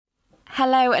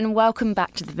Hello and welcome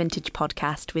back to the Vintage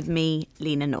Podcast with me,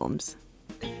 Lena Norms.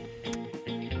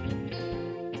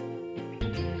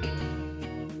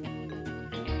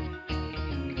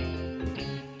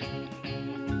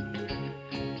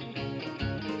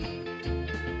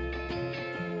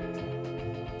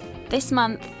 This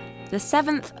month, the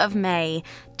 7th of May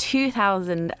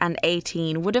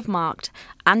 2018 would have marked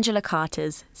Angela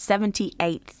Carter's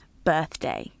 78th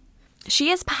birthday.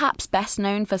 She is perhaps best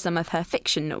known for some of her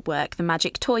fiction work, The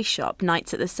Magic Toy Shop,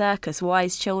 Nights at the Circus,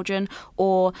 Wise Children,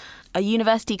 or a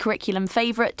university curriculum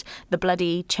favourite, The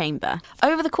Bloody Chamber.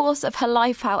 Over the course of her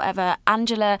life, however,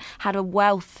 Angela had a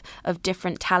wealth of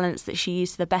different talents that she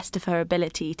used to the best of her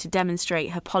ability to demonstrate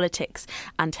her politics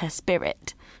and her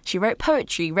spirit. She wrote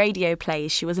poetry, radio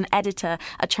plays, she was an editor,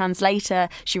 a translator,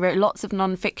 she wrote lots of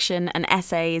non-fiction and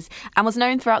essays, and was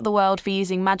known throughout the world for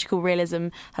using magical realism,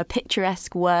 her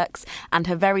picturesque works, and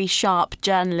her very sharp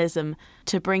journalism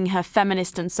to bring her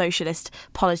feminist and socialist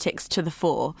politics to the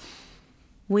fore.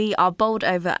 We are bowled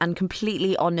over and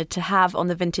completely honoured to have on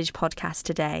the Vintage Podcast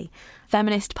today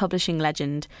feminist publishing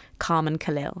legend Carmen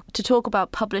Callil to talk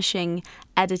about publishing,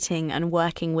 editing and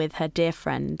working with her dear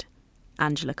friend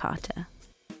Angela Carter.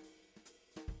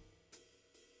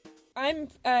 I'm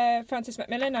Frances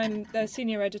Macmillan. I'm the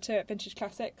senior editor at Vintage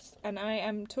Classics, and I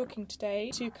am talking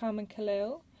today to Carmen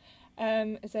Callil,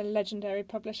 is a legendary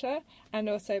publisher and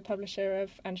also publisher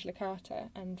of Angela Carter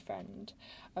and friend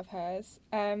of hers.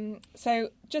 So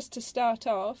just to start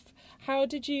off,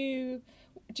 do you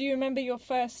remember your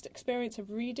first experience of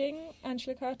reading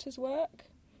Angela Carter's work?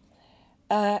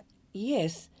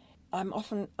 Yes. I'm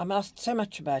asked so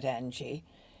much about Angie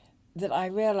that I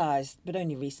realised, but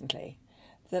only recently,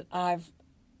 that I've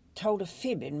told a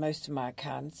fib in most of my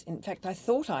accounts. In fact, I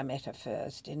thought I met her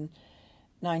first in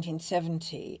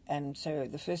 1970, and so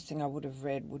the first thing I would have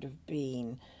read would have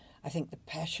been, I think, The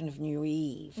Passion of New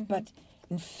Eve. Mm-hmm. But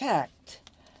in fact,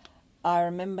 I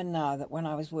remember now that when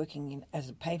I was working as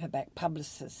a paperback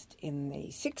publicist in the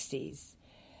 60s,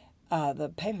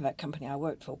 the paperback company I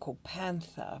worked for, called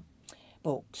Panther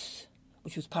Books,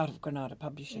 which was part of Granada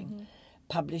Publishing, mm-hmm.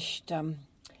 published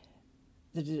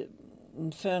the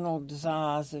Infernal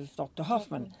Desires of Dr.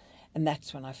 Hoffman. And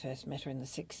that's when I first met her in the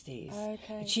 60s.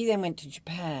 Okay. But she then went to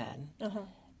Japan. Uh-huh.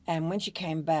 And when she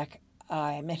came back,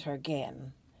 I met her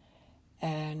again.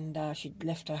 And she'd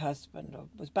left her husband, or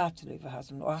was about to leave her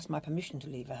husband, or asked my permission to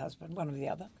leave her husband, one or the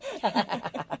other.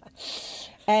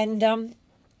 And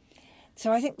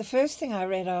so I think the first thing I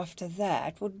read after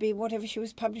that would be whatever she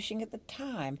was publishing at the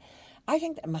time. I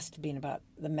think that must have been about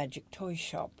The Magic Toy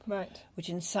Shop, right, which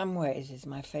in some ways is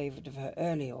my favourite of her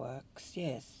earlier works,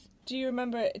 yes. Do you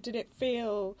remember, did it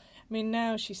feel, I mean,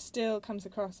 now she still comes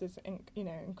across as,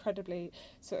 incredibly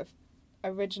sort of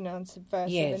original and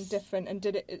subversive, yes, and different, and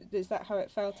is that how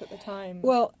it felt at the time?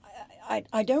 Well,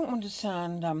 I don't want to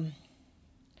sound an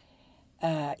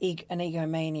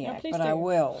egomaniac, but I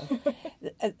will.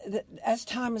 As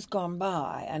time has gone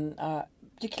by, and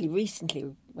particularly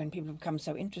recently, when people have become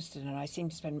so interested, and I seem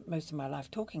to spend most of my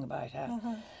life talking about her,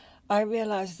 uh-huh. I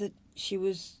realised that she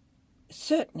was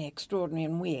certainly extraordinary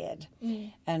and weird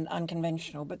and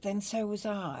unconventional, but then so was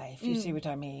I, if you see what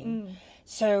I mean. Mm.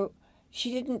 So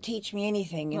she didn't teach me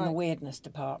anything in the weirdness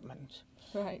department.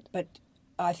 Right. But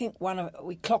I think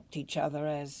we clocked each other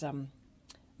as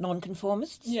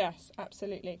nonconformists. Yes,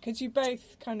 absolutely. Because you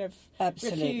both kind of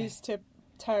refused to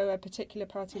toe a particular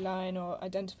party line or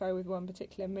identify with one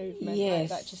particular movement.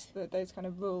 Yes. Like that, just those kind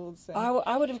of rules. And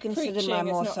I would have considered my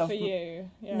more not for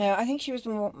you. Yeah. No, I think she was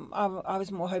more. I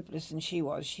was more hopeless than she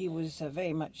was. She was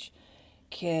very much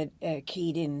keyed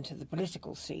into the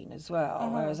political scene as well, uh-huh.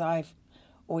 whereas I've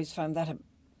always found that a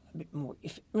bit more.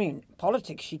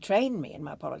 Politics. She trained me in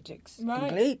my politics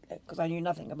completely because I knew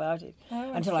nothing about it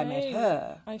until I met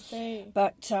her. I see.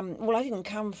 But I didn't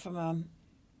come from a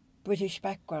British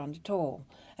background at all,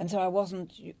 and so I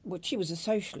wasn't. Well, she was a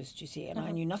socialist, you see, and I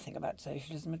knew nothing about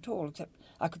socialism at all, except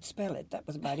I could spell it. That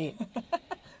was about it.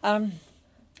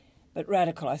 But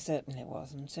radical, I certainly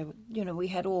wasn't. So we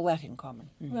had all that in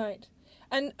common. Mm. Right,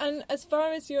 and as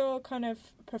far as your kind of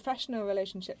professional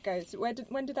relationship goes,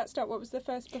 when did that start? What was the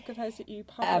first book of hers that you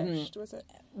published? Was it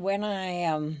when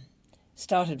I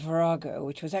started Virago,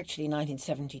 which was actually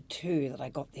 1972 that I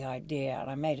got the idea,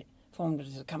 and I formed it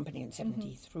as a company in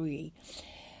 1973.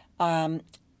 Mm-hmm.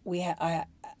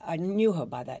 I knew her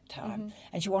by that time, mm-hmm.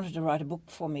 and she wanted to write a book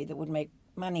for me that would make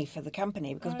money for the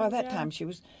company, because by that time she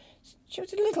was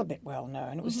a little bit well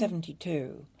known. It was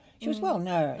 72. She was well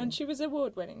known, and she was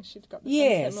award winning. She'd got the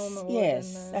yes, Award.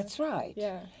 Yes, that's right.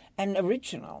 Yeah, and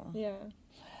original. Yeah,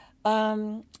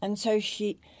 and so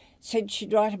she said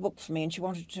she'd write a book for me, and she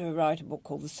wanted to write a book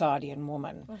called The Sardian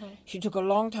Woman. She took a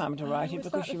long time to write it was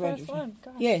because that she the wrote first it. one?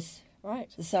 Gosh. Yes, Right.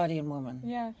 The Sardian Woman.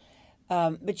 Yeah.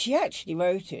 But she actually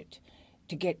wrote it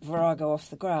to get Virago off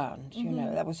the ground. You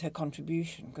know, that was her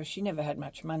contribution because she never had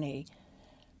much money.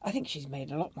 I think she's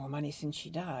made a lot more money since she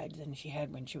died than she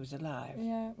had when she was alive.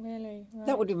 Yeah, really. Right.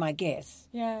 That would be my guess.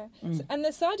 Yeah. So, and the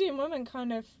Sardian Woman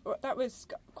that was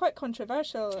quite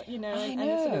controversial, you know, and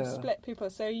it sort of split people.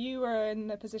 So you were in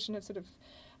the position of sort of,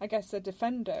 I guess, a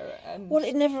defender. And Well,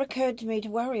 it never occurred to me to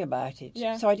worry about it.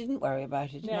 Yeah. So I didn't worry about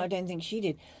it, and Yeah. I don't think she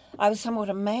did. I was somewhat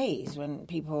amazed when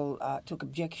people took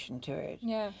objection to it.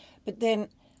 Yeah. But then,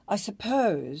 I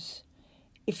suppose,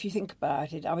 if you think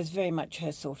about it, I was very much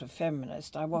her sort of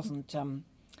feminist. I wasn't,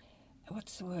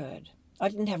 what's the word? I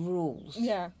didn't have rules.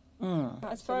 Yeah. Mm.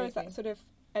 As far as that sort of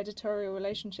editorial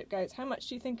relationship goes, how much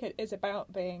do you think it is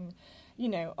about being, you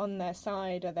know, on their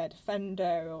side or their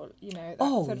defender, or, you know, that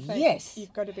sort of thing? Yes.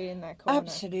 You've got to be in their corner.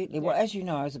 Absolutely. Yeah. Well, as you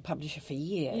know, I was a publisher for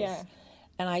years. Yeah.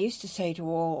 And I used to say to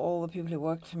all the people who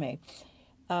worked for me,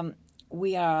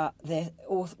 we are their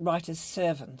writers'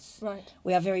 servants. Right.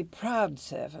 We are very proud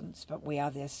servants, but we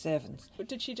are their servants. But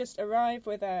did she just arrive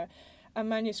with a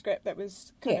manuscript that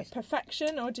was kind Yes. of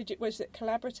perfection, or was it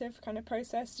collaborative kind of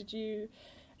process? Did you?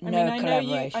 I No mean,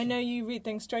 collaboration. I know you read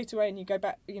things straight away and you go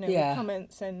back, you know, Yeah. with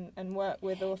comments and work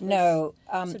with authors. No,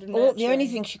 sort of the only nurturing.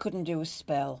 thing she couldn't do was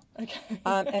spell.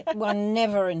 Okay. One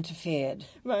never interfered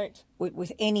Right.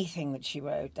 with anything that she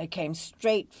wrote. They came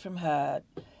straight from her.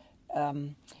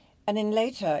 And in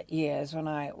later years, when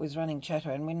I was running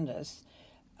Chatto and Windus,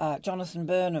 Jonathan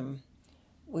Burnham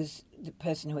was the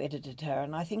person who edited her,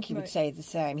 and I think he would Right. say the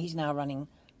same. He's now running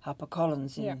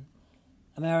HarperCollins in Yeah.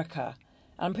 America.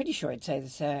 I'm pretty sure he'd say the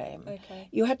same. Okay.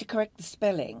 You had to correct the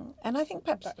spelling, and I think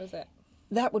perhaps That was it.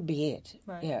 that would be it.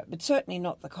 Right. Yeah, but certainly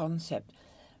not the concept.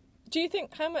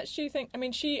 How much do you think, I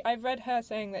mean, I've read her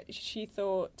saying that she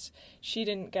thought she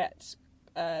didn't get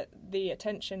the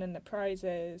attention and the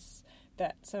prizes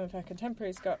that some of her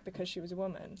contemporaries got because she was a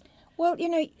woman. Well, you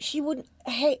know, she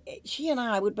and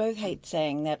I would both hate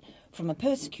saying that from a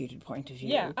persecuted point of view.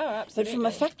 Yeah, oh, absolutely. But from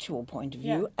a factual point of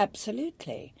view, Yeah.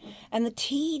 absolutely. And the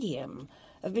tedium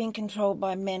of being controlled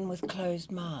by men with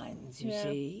closed minds, you Yeah.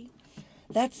 see.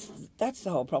 That's the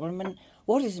whole problem. And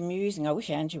what is amusing, I wish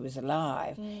Angie was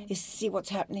alive, is to see what's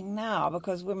happening now,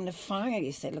 because women have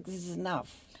finally said, look, this is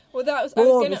enough. Well, I was Bored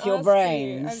going with to your ask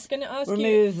brains. you. I was going to ask you.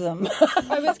 Remove them.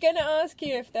 I was going to ask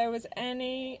you if there was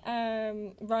any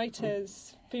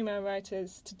writers, female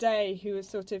writers today who are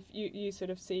sort of you sort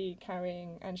of see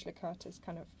carrying Angela Carter's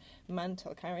kind of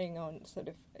mantle, carrying on sort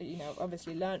of, you know,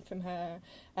 obviously learnt from her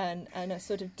and are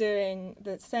sort of doing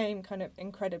the same kind of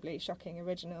incredibly shocking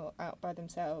original out by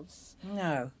themselves.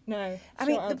 No. No. I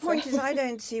mean, short the answer. point is, I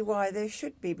don't see why there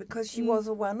should be, because she was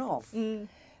a one-off.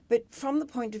 But from the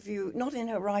point of view, not in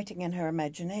her writing and her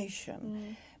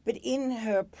imagination, but in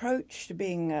her approach to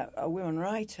being a woman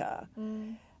writer,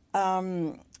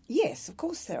 yes, of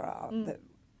course there are.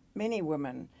 Many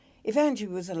women. If Angie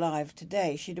was alive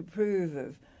today, she'd approve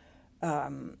of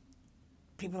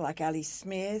people like Ali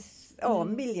Smith, a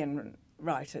million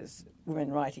writers,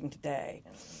 women writing today.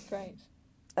 Great.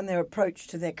 And their approach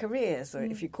to their careers, or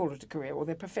if you call it a career, or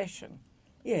their profession.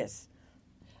 Yes.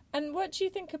 And what do you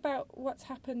think about what's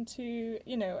happened to,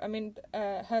 you know, I mean,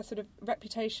 her sort of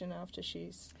reputation after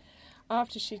she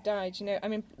died? You know, I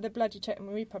mean, the Bloody Chamber,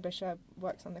 Marie publisher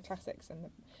works on the classics, and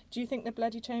do you think the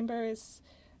Bloody Chamber is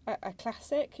a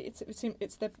classic? It's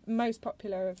the most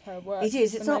popular of her works. It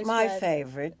is. It's the not most my read.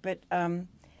 favourite, but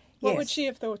What yes. would she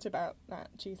have thought about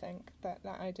that? Do you think that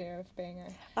idea of being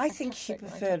a? I think she classic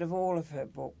preferred writer? of all of her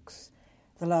books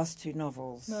the last two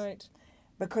novels, Right.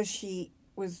 because she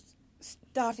was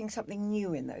starting something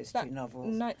new in those That two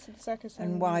novels. Knights of the Circus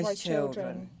and and Wise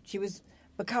Children. She was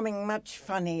becoming much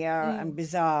funnier and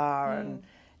bizarre and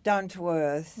down to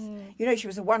earth. You know, she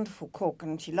was a wonderful cook,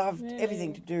 and she loved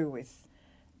everything to do with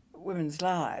women's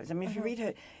lives. I mean, if you read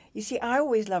her, you see, I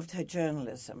always loved her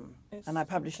journalism, and I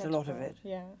published a lot of it.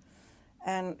 Yeah.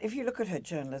 And if you look at her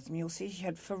journalism, you'll see she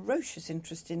had ferocious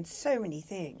interest in so many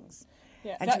things.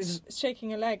 Yeah, And she that's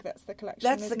Shaking a Leg, that's the collection,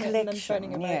 That's the isn't it? And then collection,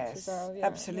 Burning a Boat yes, as well. Yeah,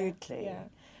 absolutely. Yeah.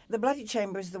 The Bloody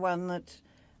Chamber is the one that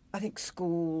I think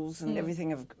schools and everything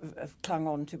have clung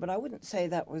on to, but I wouldn't say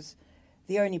that was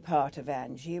the only part of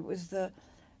Angie. It was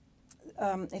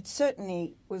it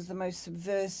certainly was the most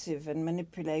subversive and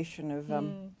manipulation of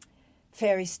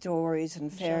fairy stories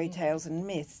and fairy tales and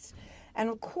myths. And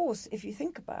of course, if you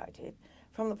think about it,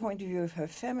 from the point of view of her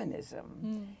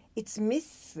feminism, it's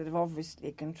myths that have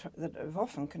obviously that have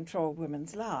often controlled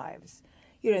women's lives.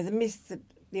 You know, the myth that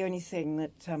the only thing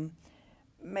that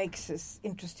makes us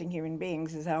interesting human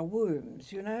beings is our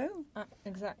wombs, you know?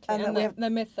 Exactly. And And the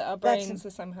myth that our brains are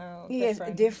somehow yes,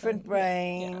 different. a different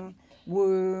brain,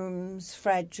 wombs,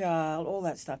 fragile, all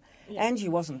that stuff. Yeah. Angie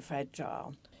wasn't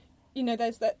fragile. You know,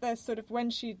 there's sort of, when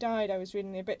she died, I was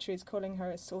reading the obituaries calling her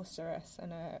a sorceress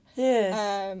and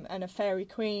a fairy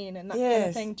queen and that kind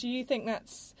of thing. Do you think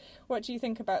what do you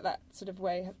think about that sort of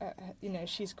way, you know,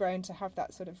 she's grown to have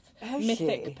that sort of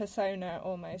mythic persona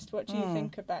almost? What do you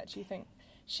think of that? Do you think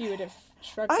she would have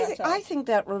shrugged that off? I think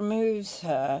that removes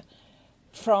her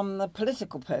from the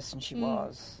political person she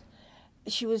was.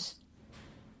 She was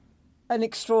an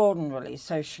extraordinarily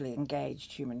socially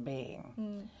engaged human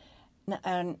being.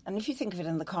 And if you think of it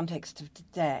in the context of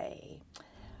today,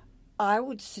 I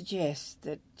would suggest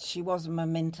that she was a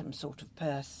momentum sort of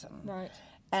person. Right.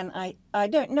 And I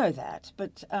don't know that,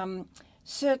 but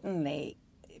certainly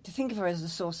to think of her as a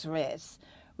sorceress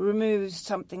removes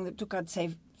something that took, I'd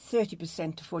say,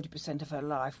 30% to 40% of her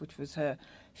life, which was her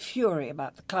fury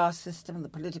about the class system, the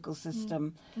political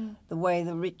system, the way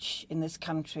the rich in this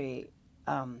country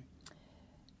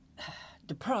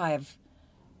deprive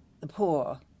the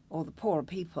poor or the poorer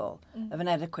people of an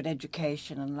adequate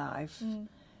education and life.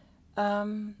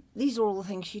 These are all the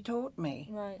things she taught me,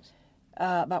 right?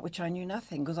 About which I knew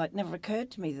nothing, because it never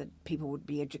occurred to me that people would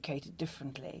be educated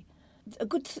differently. A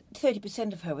good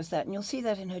 30% of her was that, and you'll see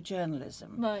that in her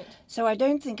journalism. Right. So I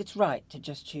don't think it's right to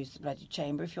just choose the bloody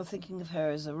chamber if you're thinking of her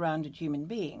as a rounded human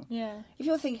being. Yeah. If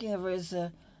you're thinking of her as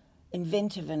an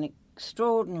inventive and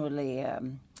extraordinarily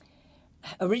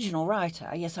original writer,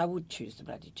 yes, I would choose the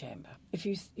bloody chamber. If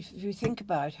you think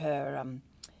about her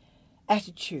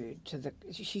attitude to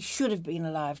she should have been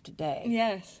alive today.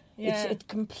 Yes, yeah. It's a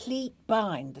complete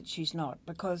bind that she's not,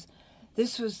 because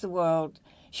this was the world.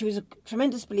 She was a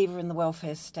tremendous believer in the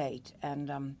welfare state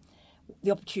and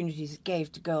the opportunities it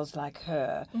gave to girls like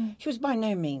her. She was by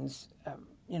no means,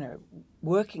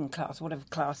 working class, whatever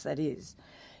class that is.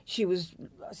 She was,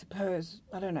 I suppose,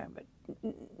 I don't know, but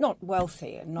not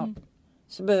wealthy and not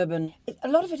suburban. A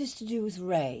lot of it is to do with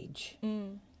rage.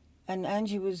 And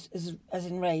Angie was as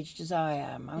enraged as I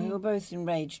am. I mean, we were both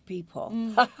enraged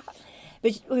people.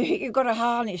 But you've got to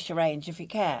harness your rage if you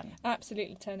can.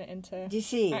 Absolutely turn it into Do you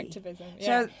see? activism. Yeah,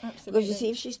 So, absolutely. because you see,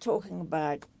 if she's talking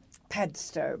about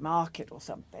Padstow Market or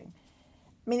something,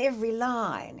 I mean, every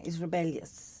line is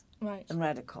rebellious and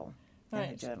radical in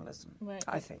her journalism,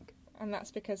 I think. And that's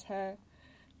because her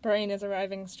brain is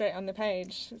arriving straight on the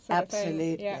page. Sort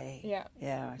Absolutely. Of thing.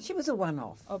 Yeah. She was a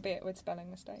one-off. Albeit with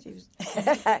spelling mistakes.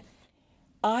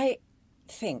 I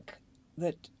think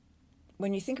that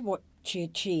when you think of what she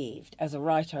achieved as a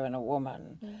writer and a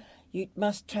woman, you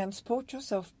must transport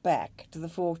yourself back to the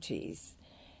 40s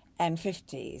and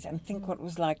 50s and think what it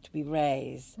was like to be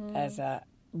raised as a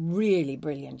really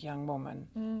brilliant young woman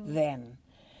then.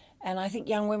 And I think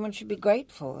young women should be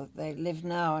grateful that they live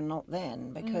now and not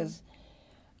then, because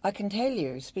I can tell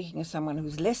you, speaking as someone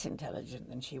who's less intelligent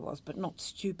than she was, but not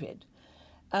stupid,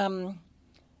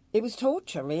 it was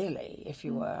torture, really, if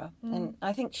you were. And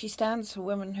I think she stands for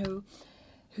women who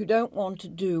don't want to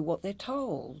do what they're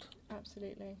told.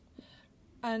 Absolutely.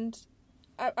 And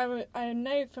I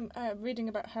know from reading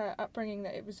about her upbringing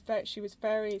that she was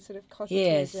very sort of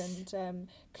cosseted and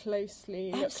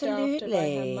closely looked after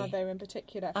by her mother in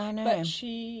particular. I know. But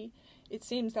it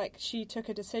seems like she took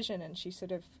a decision and she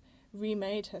sort of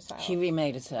remade herself. She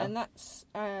remade herself. And that's,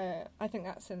 I think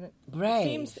that's brave. It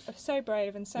seems so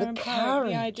brave and so The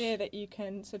empowering. courage. The idea that you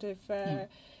can sort of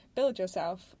build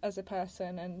yourself as a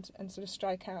person and sort of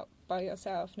strike out by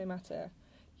yourself, no matter,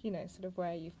 sort of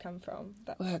where you've come from.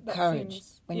 That courage,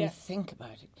 seems, when you think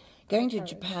about it. Going to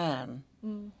Japan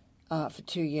for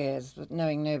 2 years, but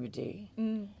knowing nobody.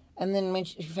 And then when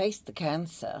she faced the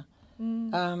cancer,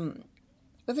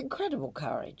 with incredible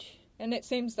courage. And it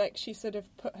seems like she sort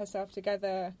of put herself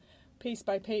together piece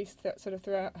by piece sort of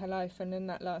throughout her life, and in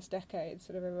that last decade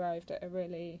sort of arrived at a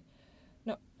really,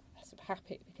 not sort of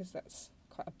happy, because that's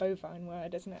quite a bovine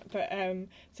word, isn't it? But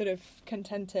sort of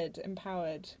contented,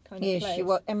 empowered kind of place. Yes, she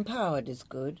was. Empowered is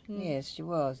good. Yes, she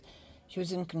was. She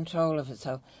was in control of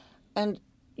herself. And,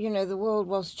 the world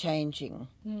was changing.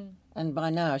 And by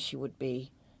now she would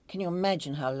be. Can you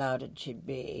imagine how lauded she'd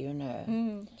be,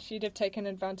 She'd have taken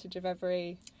advantage of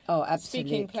every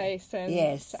speaking place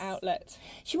and outlet.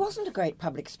 She wasn't a great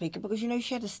public speaker because,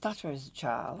 she had a stutter as a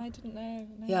child. I didn't know.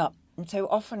 No. Yeah, and so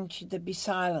often there'd be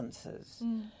silences.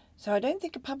 So I don't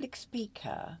think a public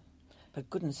speaker, but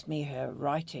goodness me, her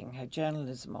writing, her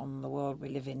journalism on the world we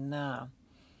live in now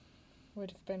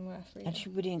would have been worth reading. And she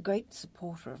would be a great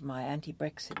supporter of my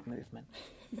anti-Brexit movement.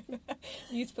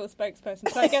 Useful spokesperson.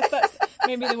 So I guess that's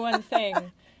maybe the one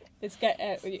thing It's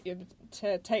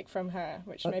to take from her,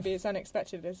 which maybe is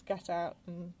unexpected, is get out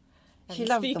and she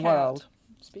loved speak the world.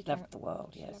 Speak loved out. the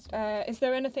world, yes. Is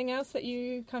there anything else that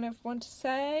you kind of want to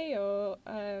say, or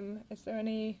is there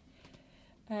any...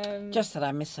 Just that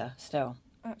I miss her still.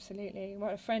 Absolutely.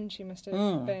 What a friend she must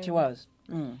have been. She was.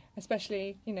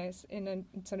 Especially, in a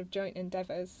sort of joint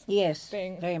endeavours. Yes,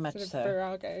 being very much sort of so.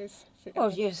 Viragos.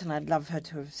 Well, yes, and I'd love her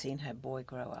to have seen her boy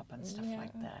grow up and stuff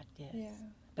like that, yes. Yeah.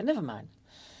 But never mind.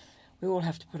 We all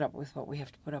have to put up with what we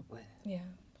have to put up with. Yeah,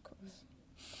 of course.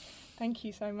 Thank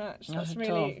you so much. Not That's at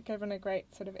really all. given a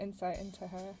great sort of insight into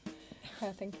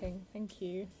her thinking. Thank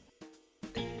you.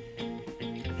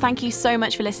 Thank you so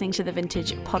much for listening to the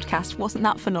Vintage podcast. Wasn't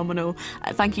that phenomenal?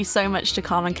 Thank you so much to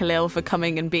Carmen Khalil for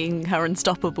coming and being her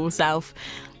unstoppable self.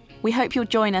 We hope you'll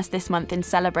join us this month in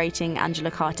celebrating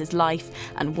Angela Carter's life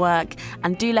and work,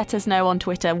 and do let us know on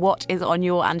Twitter what is on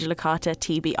your Angela Carter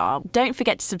TBR. Don't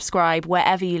forget to subscribe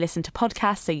wherever you listen to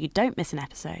podcasts so you don't miss an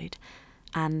episode.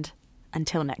 And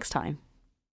until next time.